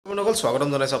আপোনালোকক স্বাগতম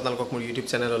জনাইছোঁ আপোনালোকক মোৰ ইউটিউব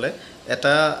চেনেললৈ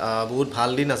এটা বহুত ভাল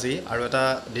দিন আজি আৰু এটা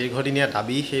দীৰ্ঘদিনীয়া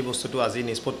দাবী সেই বস্তুটো আজি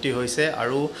নিষ্পত্তি হৈছে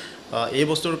আৰু এই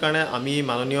বস্তুৰ কাৰণে আমি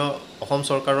মাননীয় অসম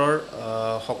চৰকাৰৰ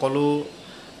সকলো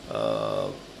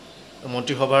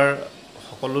মন্ত্ৰীসভাৰ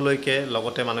সকলোলৈকে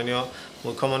লগতে মাননীয়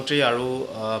মুখ্যমন্ত্ৰী আৰু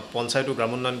পঞ্চায়ত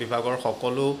গ্ৰামোন্নয়ন বিভাগৰ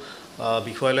সকলো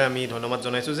বিষয়লৈ আমি ধন্যবাদ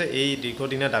জনাইছোঁ যে এই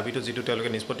দীৰ্ঘদিনীয়া দাবীটো যিটো তেওঁলোকে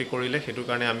নিষ্পত্তি কৰিলে সেইটোৰ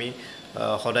কাৰণে আমি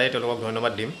সদায় তেওঁলোকক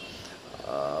ধন্যবাদ দিম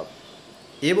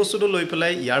এই বস্তুটো লৈ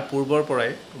পেলাই ইয়াৰ পূৰ্বৰ পৰাই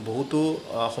বহুতো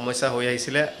সমস্যা হৈ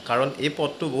আহিছিলে কাৰণ এই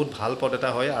পদটো বহুত ভাল পদ এটা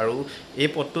হয় আৰু এই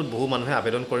পদটোত বহু মানুহে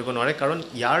আবেদন কৰিব নোৱাৰে কাৰণ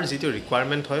ইয়াৰ যিটো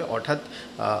ৰিকুৱাৰমেণ্ট হয় অৰ্থাৎ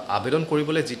আবেদন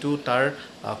কৰিবলৈ যিটো তাৰ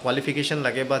কোৱালিফিকেশ্যন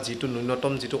লাগে বা যিটো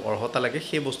ন্যূনতম যিটো অৰ্হতা লাগে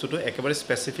সেই বস্তুটো একেবাৰে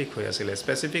স্পেচিফিক হৈ আছিলে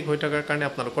স্পেচিফিক হৈ থকাৰ কাৰণে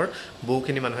আপোনালোকৰ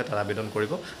বহুখিনি মানুহে তাৰ আবেদন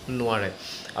কৰিব নোৱাৰে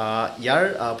ইয়াৰ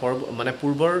মানে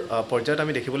পূৰ্বৰ পৰ্যায়ত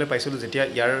আমি দেখিবলৈ পাইছিলোঁ যেতিয়া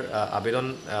ইয়াৰ আবেদন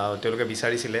তেওঁলোকে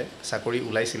বিচাৰিছিলে চাকৰি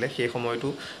ওলাইছিলে সেই সময়তো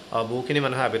বহুখিনি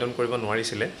মানুহে আবেদন কৰিব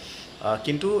নোৱাৰিছিলে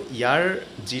কিন্তু ইয়াৰ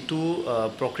যিটো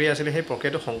প্ৰক্ৰিয়া আছিলে সেই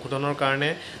প্ৰক্ৰিয়াটো সংশোধনৰ কাৰণে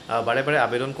বাৰে বাৰে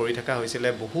আবেদন কৰি থকা হৈছিলে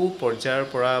বহু পৰ্যায়ৰ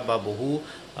পৰা বা বহু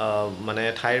মানে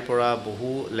ঠাইৰ পৰা বহু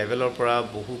লেভেলৰ পৰা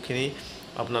বহুখিনি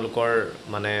আপোনালোকৰ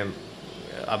মানে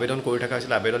আবেদন কৰি থকা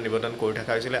হৈছিলে আবেদন নিবেদন কৰি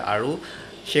থকা হৈছিলে আৰু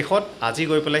শেষত আজি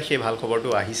গৈ পেলাই সেই ভাল খবৰটো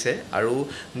আহিছে আৰু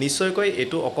নিশ্চয়কৈ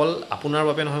এইটো অকল আপোনাৰ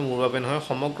বাবে নহয় মোৰ বাবে নহয়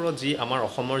সমগ্ৰ যি আমাৰ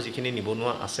অসমৰ যিখিনি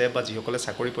নিবনুৱা আছে বা যিসকলে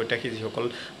চাকৰি প্ৰত্যাশী যিসকল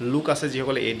লোক আছে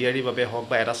যিসকলে ADRE বাবে হওক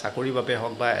বা এটা চাকৰিৰ বাবে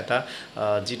হওক বা এটা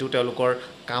যিটো তেওঁলোকৰ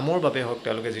কামৰ বাবে হওক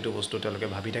তেওঁলোকে যিটো বস্তু তেওঁলোকে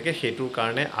ভাবি থাকে সেইটোৰ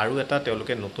কাৰণে আৰু এটা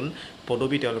তেওঁলোকে নতুন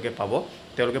পদবী তেওঁলোকে পাব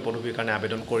তেওঁলোকে পদবীৰ কাৰণে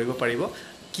আবেদন কৰিব পাৰিব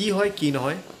কি হয় কি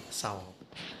নহয় চাওঁ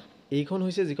এইখন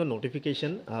হৈছে যিখন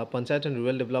notification panchayat and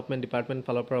rural development department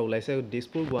ফালৰ পৰা ওলাইছে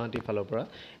দিছপুৰ গুৱাহাটীৰ ফালৰ পৰা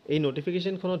এই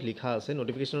নটিফিকেশ্যনখনত লিখা আছে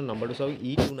নটিফিকেশ্যনৰ নম্বৰটো চাওক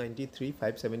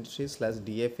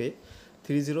E293573/DFA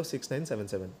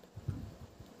 306977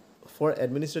 For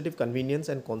administrative convenience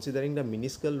and considering the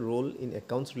minuscule role in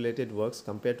accounts related works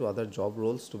compared to other job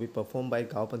roles to be performed by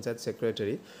Gaon Panchayat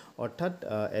Secretary অৰ্থাৎ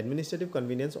administrative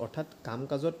convenience অৰ্থাৎ কাম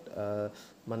কাজত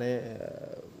মানে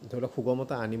ধৰক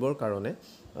সুগমতা আনিবৰ কাৰণে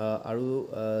আৰু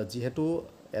যিহেতু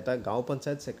এটা গাঁও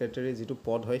পঞ্চায়ত সেক্ৰেটাৰী যিটো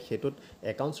পদ হয় হেতুত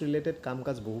একাউন্টস ৰিলেটেড কাম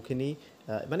কাজ বহুখিনি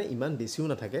মানে ইমান বেছিও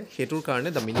নাথাকে হেতুৰ কাৰণে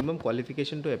the minimum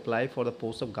qualification two apply for the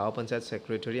post off গাঁও panchayat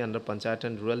secretary under panchayat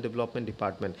and rural development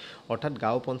department অৰ্থাৎ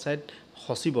গাঁও পঞ্চায়ত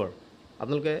সচিবৰ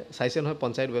আপোনালোকে চাইছে নহয়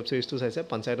পঞ্চায়ত ৱেব ছিৰিজটো চাইছে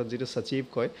পঞ্চায়তত যিটো সচিব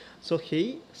কয় চ' সেই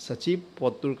সচিব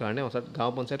পদটোৰ কাৰণে অৰ্থাৎ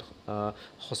গাঁও পঞ্চায়ত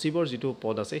সচিবৰ যিটো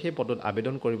পদ আছে সেই পদত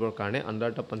আবেদন কৰিবৰ কাৰণে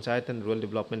under the panchayat and rural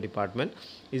development department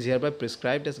is here by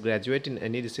প্ৰিছক্ৰাইবড as graduate in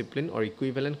any discipline or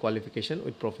equivalent qualification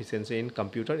with proficiency in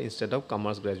computer instead of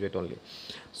commerce graduate only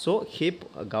চ' সেই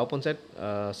গাঁও পঞ্চায়ত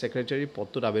ছেক্ৰেটাৰী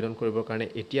পদটোত আবেদন কৰিবৰ কাৰণে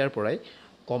এতিয়াৰ পৰাই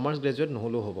কমাৰ্চ গ্ৰেজুৱেট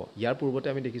নহ'লেও হ'ব ইয়াৰ পূৰ্বতে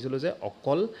আমি দেখিছিলোঁ যে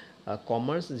অকল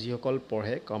কমাৰ্চ যিসকল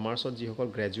পঢ়ে কমাৰ্চত যিসকল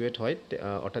গ্ৰেজুৱেট হয়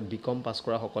অৰ্থাৎ BCom পাছ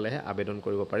কৰা সকলেহে আবেদন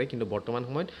কৰিব পাৰে কিন্তু বৰ্তমান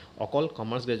সময়ত অকল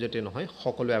কমাৰ্চ গ্ৰেজুৱেটেই নহয়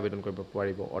সকলোৱে আবেদন কৰিব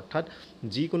পাৰিব অৰ্থাৎ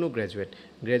যিকোনো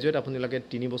গ্ৰেজুৱেট আপোনালোকে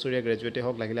 3 বছৰীয়া গ্ৰেজুৱেটেই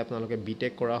হওক লাগিলে আপোনালোকে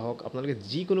BTech কৰা হওক আপোনালোকে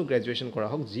যিকোনো গ্ৰেজুৱেশ্যন কৰা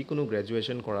হওক যিকোনো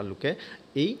গ্ৰেজুৱেশ্যন কৰা লোকে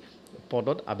এই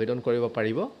পদত আবেদন কৰিব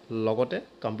পাৰিব লগতে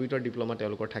কম্পিউটাৰ ডিপ্ল'মা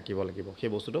তেওঁলোকৰ থাকিব লাগিব সেই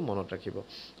বস্তুটো মনত ৰাখিব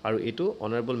আৰু এইটো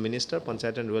honourable minister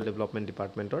panchayat and rural development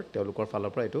ডিপাৰ্টমেণ্টৰ তেওঁলোকৰ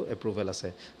ফালৰ পৰা এইটো এপ্ৰুভেল আছে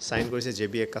সাইন কৰিছে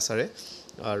JB একাছাৰে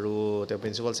আৰু তেওঁ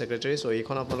প্ৰিন্সিপাল ছেক্ৰেটাৰী চ'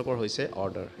 এইখন আপোনালোকৰ হৈছে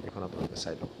অৰ্ডাৰ এইখন আপোনালোকে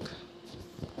চাই লওক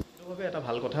এইটোভাৱে এটা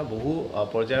ভাল কথা বহু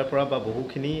পৰ্যায়ৰ পৰা বা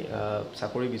বহুখিনি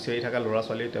চাকৰি বিচাৰি থকা ল'ৰা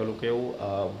ছোৱালী তেওঁলোকেও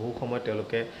বহু সময়ত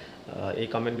তেওঁলোকে এই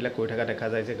কমেণ্টবিলাক কৰি থকা দেখা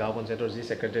যায় যে গাঁও পঞ্চায়তৰ যি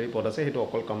ছেক্ৰেটাৰী পদ আছে সেইটো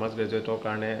অকল কমাৰ্চ গ্ৰেজুৱেটৰ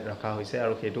কাৰণে ৰখা হৈছে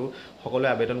আৰু সেইটো সকলোৱে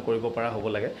আবেদন কৰিব পৰা হ'ব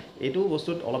লাগে এইটো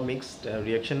বস্তুত অলপ মিক্সড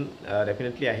ৰিয়েকশ্যন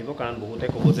ডেফিনেটলি আহিব কাৰণ বহুতে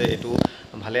ক'ব যে এইটো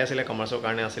ভালে আছিলে কমাৰ্চৰ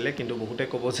কাৰণে আছিলে কিন্তু বহুতে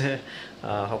ক'ব যে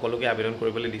সকলোকে আবেদন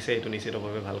কৰিবলৈ দিছে এইটো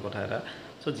নিশ্চিতভাৱে ভাল কথা এটা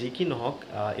চ' যি কি নহওক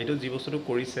এইটো যি বস্তুটো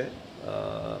কৰিছে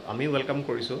আমি ৱেলকাম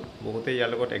কৰিছোঁ বহুতে ইয়াৰ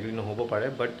লগত এগ্ৰী নহ'ব পাৰে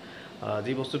বাট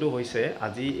যি বস্তুটো হৈছে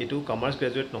আজি এইটো কমাৰ্চ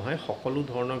গ্ৰেজুৱেট নহয় সকলো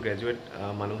ধৰণৰ গ্ৰেজুৱেট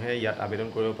মানুহে ইয়াত আবেদন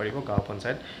কৰিব পাৰিব গাঁও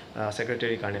পঞ্চায়ত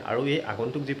ছেক্ৰেটাৰীৰ কাৰণে আৰু এই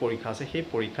আগন্তুক যি পৰীক্ষা আছে সেই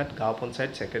পৰীক্ষাত গাঁও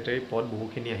পঞ্চায়ত ছেক্ৰেটাৰী পদ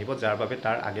বহুখিনি আহিব যাৰ বাবে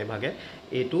তাৰ আগে ভাগে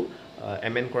এইটো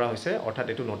এমেণ্ড কৰা হৈছে অৰ্থাৎ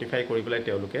এইটো নটিফাই কৰি পেলাই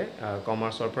তেওঁলোকে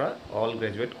কমাৰ্চৰ পৰা অল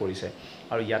গ্ৰেজুৱেট কৰিছে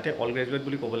আৰু ইয়াতে অল গ্ৰেজুৱেট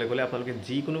বুলি ক'বলৈ গ'লে আপোনালোকে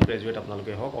যিকোনো গ্ৰেজুৱেট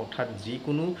আপোনালোকে হওক অৰ্থাৎ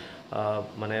যিকোনো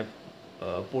মানে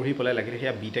পঢ়ি পেলাই লাগিলে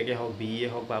সেয়া BTech হওক BE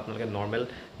হওক বা আপোনালোকে নৰ্মেল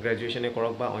গ্ৰেজুৱেশ্যনেই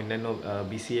কৰক বা অন্যান্য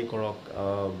BCA কৰক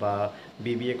বা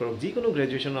BBA কৰক যিকোনো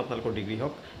গ্ৰেজুৱেশ্যনৰ আপোনালোকৰ ডিগ্ৰী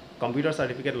হওক কম্পিউটাৰ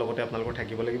চাৰ্টিফিকেট লগতে আপোনালোকৰ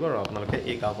থাকিব লাগিব আৰু আপোনালোকে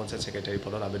এই গাঁও পঞ্চায়ত ছেক্ৰেটাৰী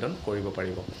পদত আবেদন কৰিব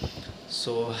পাৰিব চ'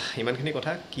 ইমানখিনি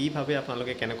কথা কিভাৱে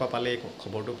আপোনালোকে কেনেকুৱা পালে এই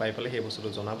খবৰটো পাই পেলাই সেই বস্তুটো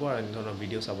জনাব আৰু এনে ধৰণৰ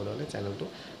ভিডিঅ' চাবলৈ হ'লে চেনেলটো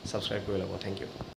ছাবস্ক্ৰাইব কৰি ল'ব থেংক ইউ